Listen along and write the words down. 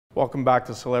Welcome back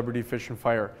to Celebrity Fish and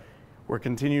Fire. We're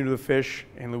continuing to fish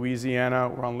in Louisiana.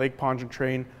 We're on Lake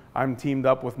Pontchartrain. I'm teamed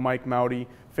up with Mike Mauti,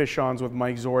 fish-ons with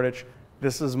Mike Zordich.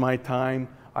 This is my time.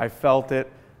 I felt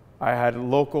it. I had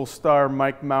local star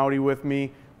Mike Mauti with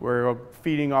me. We're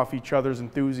feeding off each other's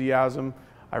enthusiasm.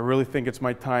 I really think it's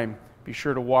my time. Be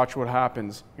sure to watch what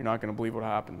happens. You're not going to believe what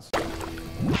happens.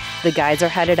 The guys are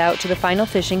headed out to the final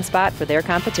fishing spot for their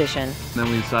competition. Then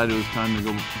we decided it was time to go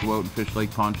out and fish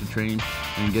Lake Pontchartrain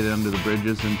and get it under the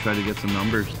bridges and try to get some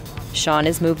numbers. Shawn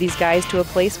has moved these guys to a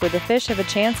place where the fish have a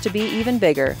chance to be even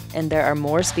bigger, and there are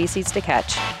more species to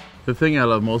catch. The thing I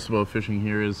love most about fishing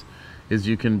here is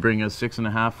you can bring a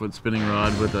 6.5-foot spinning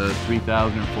rod with a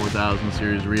 3000 or 4000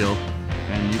 series reel,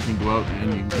 and you can go out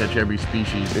and you can catch every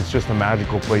species. It's just a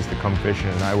magical place to come fishing,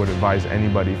 and I would advise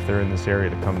anybody if they're in this area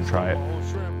to come and try it.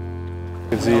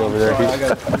 Z over there,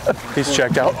 he's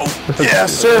checked out. Oh,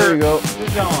 yes, sir. There you go.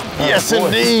 Yes,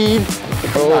 indeed.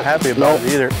 I'm not happy about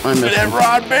it either. I missed that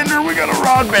rod bender. We got a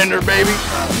rod bender, baby.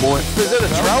 Boy, is it a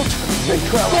trout? Big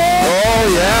trout. Oh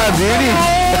yeah, beauty.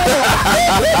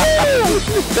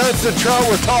 That's the trout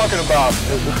we're talking about.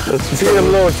 See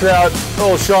him, little trout.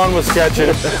 Oh, Shawn was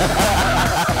catching.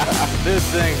 This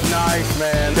thing's nice,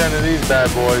 man. 10 of these bad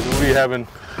boys. We'll be having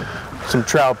some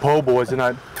trout po' boys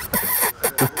tonight.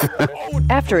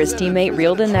 After his teammate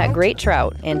reeled in that great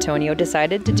trout, Antonio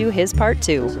decided to do his part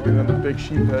too. Another big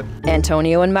sheephead.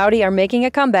 Antonio and Mauti are making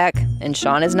a comeback, and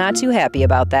Shawn is not too happy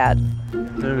about that.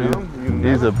 There we go.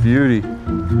 He's a beauty.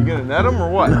 You gonna net him or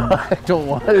what? No, I don't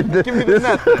want it. Give me the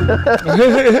net.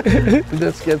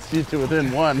 This gets you to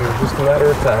within one. Just a matter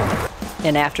of time.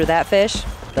 And after that fish,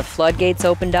 the floodgates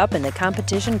opened up and the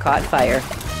competition caught fire.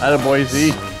 Attaboy,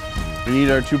 Z. We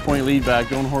need our 2-point lead back.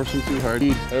 Don't horse him too hard.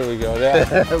 There we go.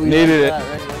 That we needed it.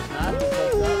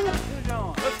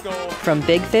 Let's go. From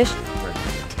big fish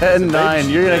 10-9.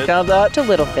 You're gonna count that? to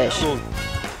little fish, to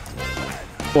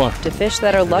fish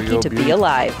that are lucky to be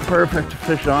alive. Perfect to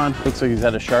fish on. Looks like he's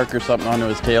had a shark or something onto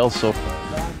his tail, so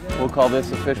we'll call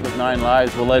this a fish with 9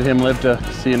 lives. We'll let him live to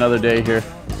see another day here.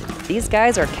 These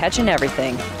guys are catching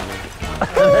everything.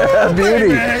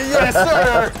 Beauty. Yes,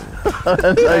 sir.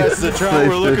 That's the trout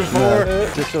we're looking for.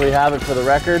 Just so we have it for the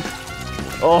record.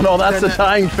 Oh no, that's the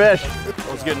tying fish. I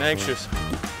was getting anxious.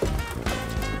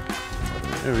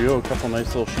 There we go, a couple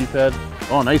nice little sheephead.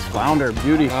 Oh, nice flounder,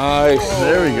 beauty. Nice.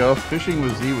 There we go. Fishing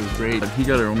with Z was great. He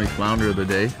got our only flounder of the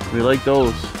day. We like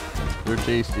those. They're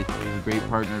tasty. He was a great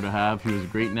partner to have. He was a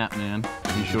great net man.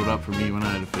 He showed up for me when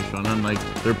I had to fish on. Unlike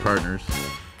their partners,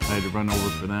 I had to run over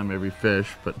for them every fish,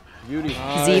 but beauty.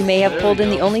 Z may have pulled in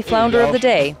the only flounder of the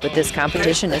day, but this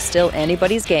competition is still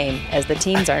anybody's game as the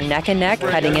teams are neck and neck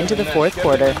heading into the fourth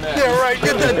quarter. Yeah, right.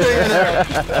 Get that thing in there.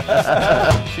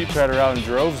 Sheephead are out in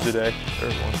droves today.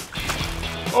 There's one.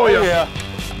 Oh yeah.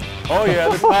 Oh yeah,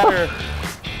 the fire.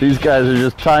 These guys are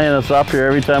just tying us up here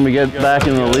every time we get back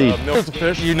in the lead. There's a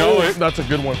fish. You know it. That's a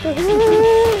good one. You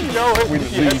know it.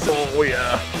 Yes. Oh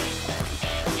yeah.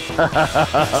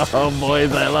 Oh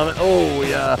boys, I love it. Oh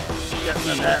yeah. Getting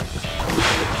the net.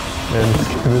 And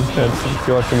I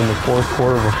feel like I'm in the fourth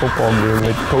quarter of a football game.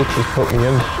 The coach just put me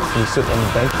in and sitting on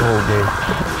the bench the whole game.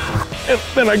 And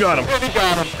then I got him.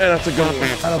 And that's a good one.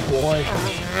 Attaboy.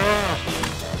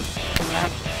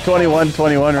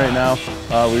 21-21 right now.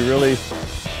 We really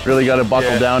got to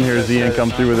buckle down here, Z, and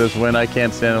come through with this win. I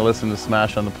can't stand to listen to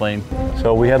Smash on the plane.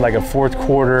 So we had like a fourth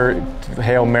quarter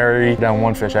Hail Mary, down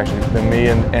 1 fish actually. Then me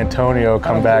and Antonio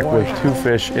come back with 2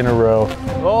 fish in a row.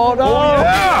 Oh no!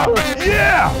 Oh,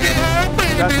 yeah! Yeah!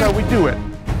 That's how we do it.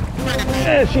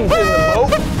 And she's in the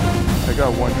boat. I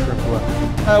got 1 shrimp left.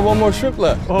 I have 1 more shrimp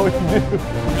left. Oh, you do?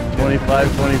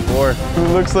 25-24. It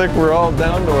looks like we're all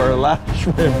down to our last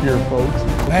shrimp here, folks.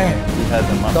 Man. We had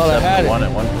them up 7-1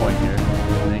 at one point here.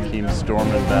 And they came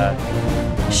storming back.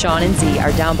 Shawn and Z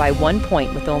are down by 1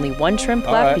 point with only 1 shrimp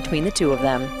left between the two of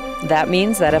them. That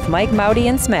means that if Mike Mauti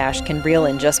and Smash can reel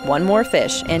in just 1 more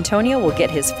fish, Antonio will get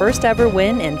his first ever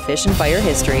win in Fish and Fire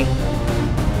history.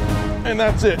 And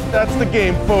that's it. That's the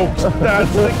game, folks.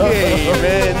 That's the game.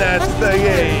 And that's the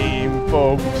game,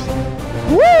 folks.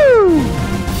 Woo!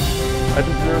 I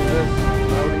deserve this.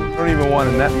 I don't even want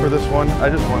a net for this one. I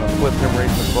just want to flip him right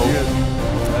in the boat.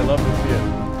 I love to see it.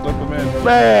 Flip him in.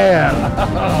 Man!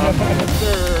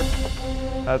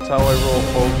 That's how I roll,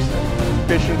 folks.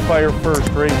 Fish and Fire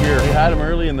first, right here. We had them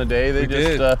early in the day. They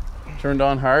just turned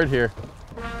on hard here.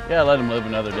 Yeah, let them live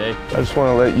another day. I just want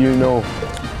to let you know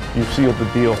you sealed the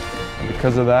deal. And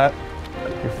because of that,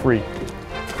 you're free.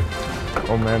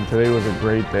 Oh man, today was a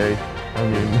great day. I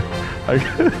mean,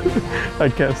 I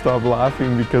can't stop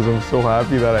laughing because I'm so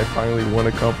happy that I finally won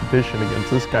a competition against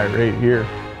this guy right here.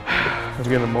 I'm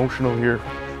getting emotional here.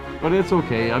 But it's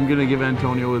okay. I'm gonna give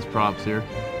Antonio his props here.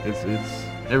 It's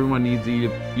everyone needs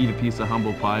to eat a piece of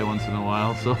humble pie once in a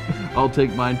while. So I'll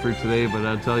take mine for today, but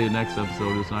I'll tell you next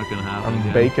episode it's not gonna happen again.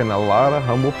 I'm baking a lot of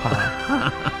humble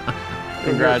pie.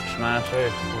 Congrats, Smash. Hey,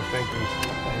 well, thank you.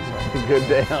 A good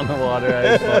day on the water.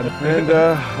 I had fun. And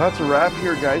that's a wrap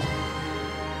here, guys.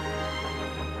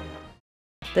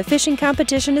 The fishing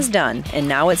competition is done, and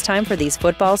now it's time for these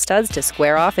football studs to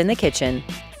square off in the kitchen.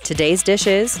 Today's dish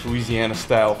is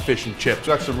Louisiana-style fish and chips.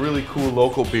 Got some really cool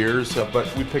local beers,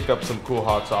 but we picked up some cool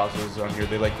hot sauces on here.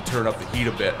 They like to turn up the heat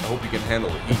a bit. I hope you can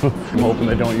handle the heat. I'm hoping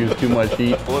they don't use too much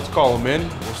heat. Well, let's call them in.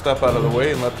 We'll step out of the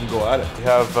way and let them go at it. We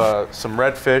have some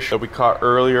red fish that we caught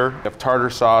earlier. We have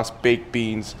tartar sauce, baked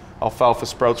beans, alfalfa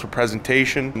sprouts for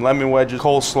presentation, lemon wedges,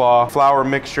 coleslaw, flour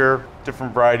mixture,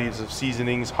 different varieties of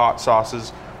seasonings, hot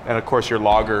sauces, and of course your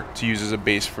lager to use as a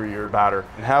base for your batter.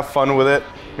 And have fun with it.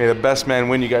 May the best man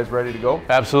win. You guys ready to go?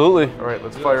 Absolutely. All right,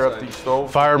 let's fire up these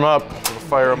stoves. Fire them up. We'll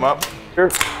fire them up.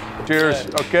 Cheers. Cheers.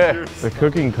 Okay. Cheers. The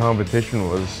cooking competition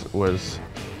was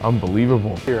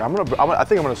unbelievable. Here, I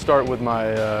think I'm gonna start with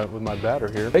my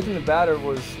batter here. Making the batter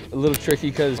was a little tricky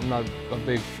because I'm not a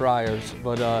big fryer,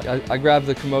 but I grabbed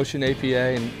the Commotion APA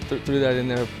and threw that in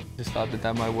there. Just thought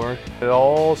that might work. It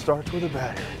all starts with a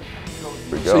batter.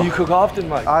 Here we go. So you cook often,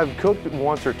 Mike? I've cooked it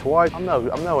once or twice. I'm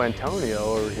no Antonio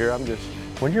over here. I'm just.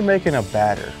 When you're making a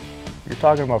batter, you're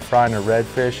talking about frying a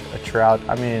redfish, a trout.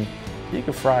 I mean, you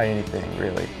can fry anything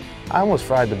really. I almost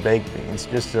fried the baked beans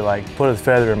just to like put a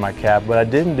feather in my cap, but I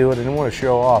didn't do it. I didn't want to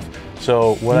show off.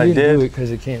 So what I did, do it because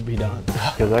it can't be done.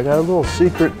 Because I got a little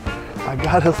secret. I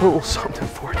got a little something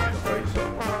for you.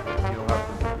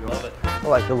 I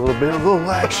like a little bit of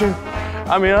action.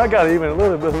 I mean, I got even a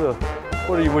little bit of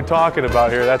what are you talking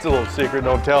about here? That's a little secret.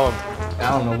 Don't tell him. I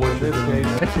don't know what it is.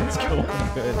 It's going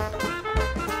good.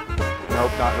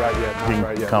 Nope, not right yet. Not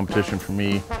right yet. Competition for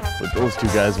me with those two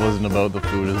guys wasn't about the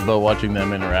food. It was about watching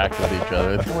them interact with each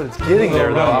other. Well, it's getting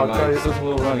there, though. I'll tell you. It's a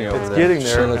little runny over there. It's getting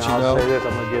there. Let you I'll know. say this.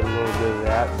 I'm gonna get a little bit of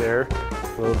that there,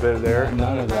 a little bit of there.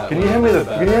 None of that. Can you hand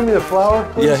me the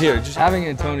flour, please? Yeah, here. Just having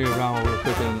Antonio around while we're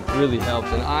cooking really helps,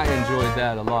 and I enjoyed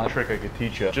that a lot. Trick I could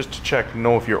teach you, just to check,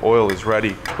 know if your oil is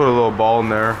ready. Put a little ball in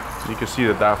there. You can see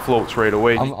that floats right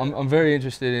away. I'm very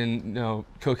interested in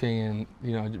cooking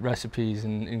and recipes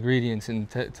and ingredients, and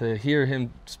to hear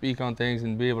him speak on things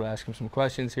and be able to ask him some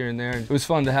questions here and there. It was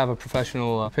fun to have a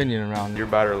professional opinion around it. Your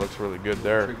batter looks really good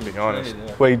there, to be honest.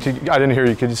 Wait, I didn't hear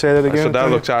you. Could you say that again? So that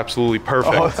looks absolutely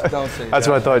perfect. Don't say That's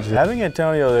what I thought you said. Having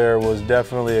Antonio there was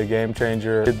definitely a game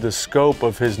changer. The scope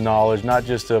of his knowledge, not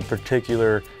just a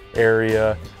particular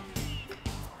area.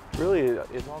 Really,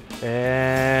 it's all.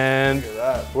 And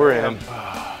we're in.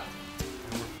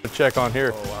 Check on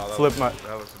here. Oh, wow, Flip my.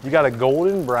 You got a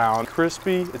golden brown,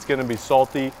 crispy. It's gonna be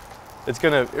salty.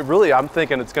 I'm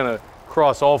thinking it's gonna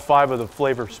cross all 5 of the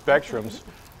flavor spectrums.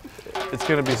 It's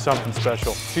gonna be something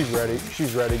special. She's ready.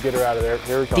 She's ready. Get her out of there.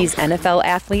 Here we come. These NFL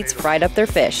athletes fried up their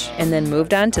fish and then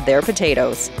moved on to their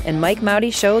potatoes. And Mike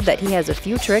Mauti showed that he has a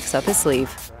few tricks up his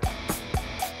sleeve.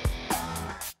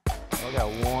 I got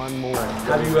one more.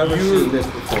 Have you ever seen this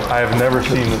before? I have never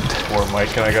seen this before,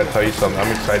 Mike, and I gotta tell you something.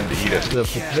 I'm excited to eat it. The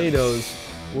potatoes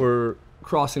were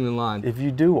crossing the line. If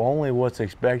you do only what's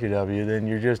expected of you, then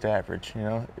you're just average.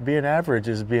 Being average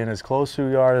is being as close to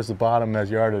yard as the bottom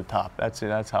as you are to the top. That's it.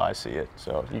 That's how I see it.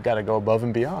 So you got to go above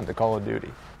and beyond to Call of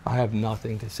Duty. I have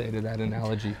nothing to say to that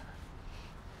analogy.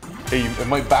 Hey, it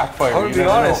might backfire. I'm gonna be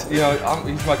honest.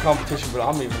 He's my competition, but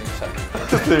I'm even excited.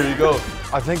 There you go.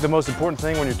 I think the most important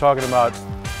thing when you're talking about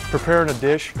preparing a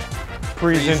dish,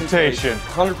 presentation.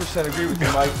 100% agree with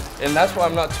you, Mike. And that's why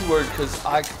I'm not too worried, because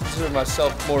I consider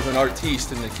myself more of an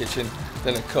artiste in the kitchen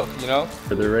than a cook,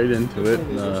 They're right into it.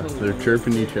 They're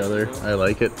chirping each other. I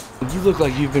like it. You look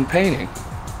like you've been painting.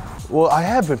 Well, I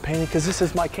have been painting because this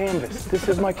is my canvas. This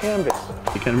is my canvas.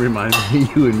 It kind of reminds me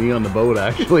of you and me on the boat,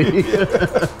 actually.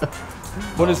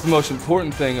 What is the most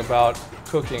important thing about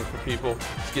cooking for people?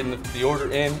 Is getting the order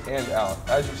in and out.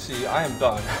 As you see, I am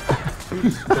done.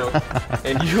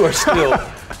 And you are still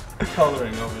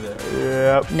coloring over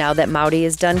there. Yep. Now that Mauti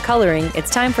is done coloring, it's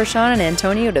time for Shawn and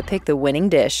Antonio to pick the winning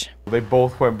dish. They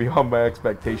both went beyond my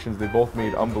expectations. They both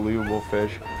made unbelievable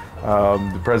fish.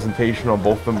 The presentation on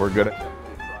both of them were good.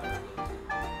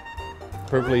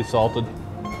 Perfectly salted.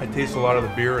 I taste a lot of the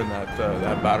beer in that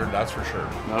batter, that's for sure.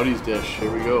 Mauti's dish. Here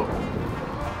we go.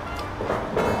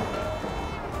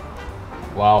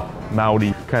 Wow.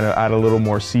 Mauti kind of add a little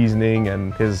more seasoning,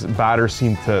 and his batter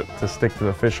seemed to stick to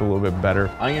the fish a little bit better.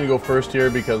 I'm gonna go first here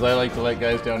because I like to let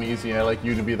guys down easy. I like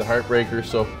you to be the heartbreaker,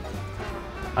 so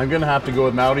I'm gonna have to go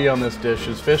with Mauti on this dish.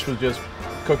 His fish was just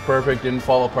cooked perfect, didn't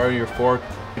fall apart of your fork.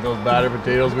 Those battered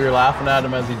potatoes, we were laughing at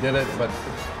him as he did it, but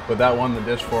that won the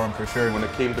dish for him for sure. When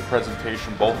it came to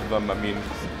presentation, both of them, I mean,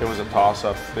 it was a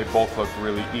toss-up. They both looked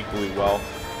really equally well.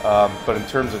 But in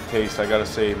terms of taste, I gotta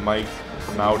say Mike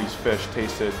Mauti's fish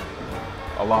tasted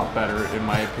a lot better, in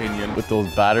my opinion. With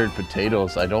those battered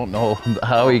potatoes, I don't know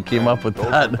how he came up with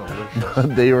that,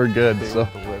 but they were good, so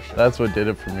that's what did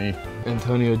it for me.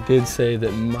 Antonio did say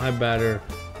that my batter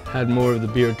had more of the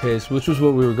beer taste, which was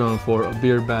what we were going for, a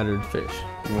beer battered fish.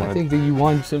 I think that you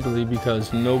won simply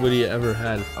because nobody ever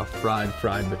had a fried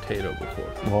potato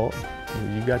before. Well,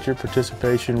 you got your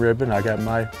participation ribbon, I got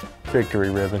my victory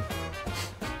ribbon.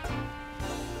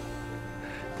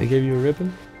 They gave you a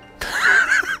ribbon?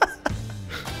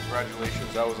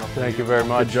 Congratulations, that was unbelievable. Thank you very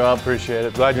much. Good job. Appreciate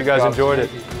it. Glad you guys enjoyed it.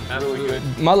 Really good.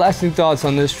 My lasting thoughts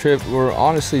on this trip were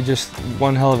honestly just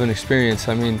one hell of an experience.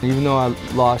 I mean, even though I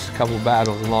lost a couple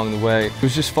battles along the way, it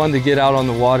was just fun to get out on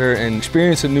the water and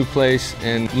experience a new place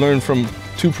and learn from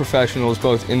two professionals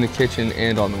both in the kitchen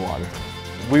and on the water.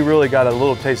 We really got a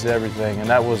little taste of everything, and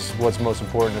that was what's most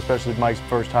important, especially Mike's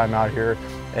first time out here.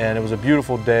 And it was a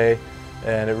beautiful day,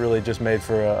 and it really just made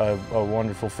for a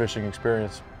wonderful fishing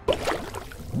experience.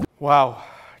 Wow,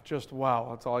 just wow.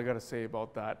 That's all I got to say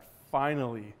about that.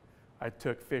 Finally, I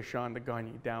took Shawn and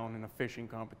Antonio down in a fishing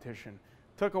competition.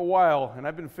 Took a while, and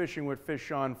I've been fishing with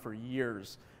Shawn for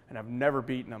years, and I've never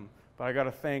beaten him. But I got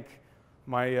to thank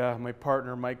my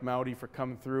partner, Mike Mauti, for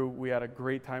coming through. We had a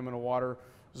great time in the water.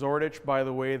 Zordich, by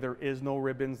the way, there is no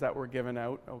ribbons that were given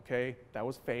out, okay? That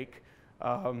was fake.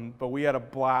 But we had a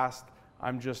blast.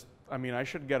 I mean, I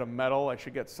should get a medal. I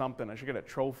should get something. I should get a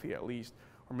trophy at least.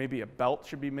 Or maybe a belt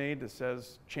should be made that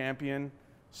says champion,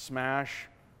 smash.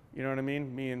 You know what I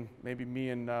mean? Maybe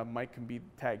me and Mike can be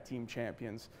tag team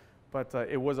champions. But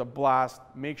it was a blast.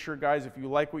 Make sure, guys, if you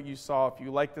like what you saw, if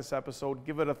you like this episode,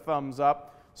 give it a thumbs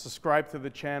up. Subscribe to the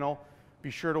channel. Be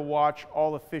sure to watch.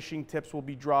 All the fishing tips will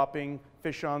be dropping.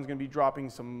 Shawn's going to be dropping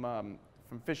some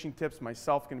fishing tips.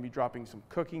 Myself going to be dropping some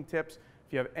cooking tips.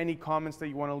 If you have any comments that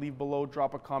you want to leave below,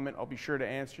 drop a comment. I'll be sure to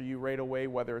answer you right away,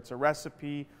 whether it's a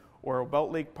recipe or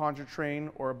about Lake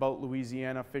Pontchartrain or about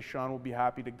Louisiana. Shawn will be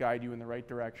happy to guide you in the right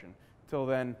direction. Till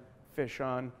then, fish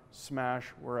on,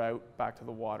 smash, we're out, back to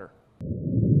the water.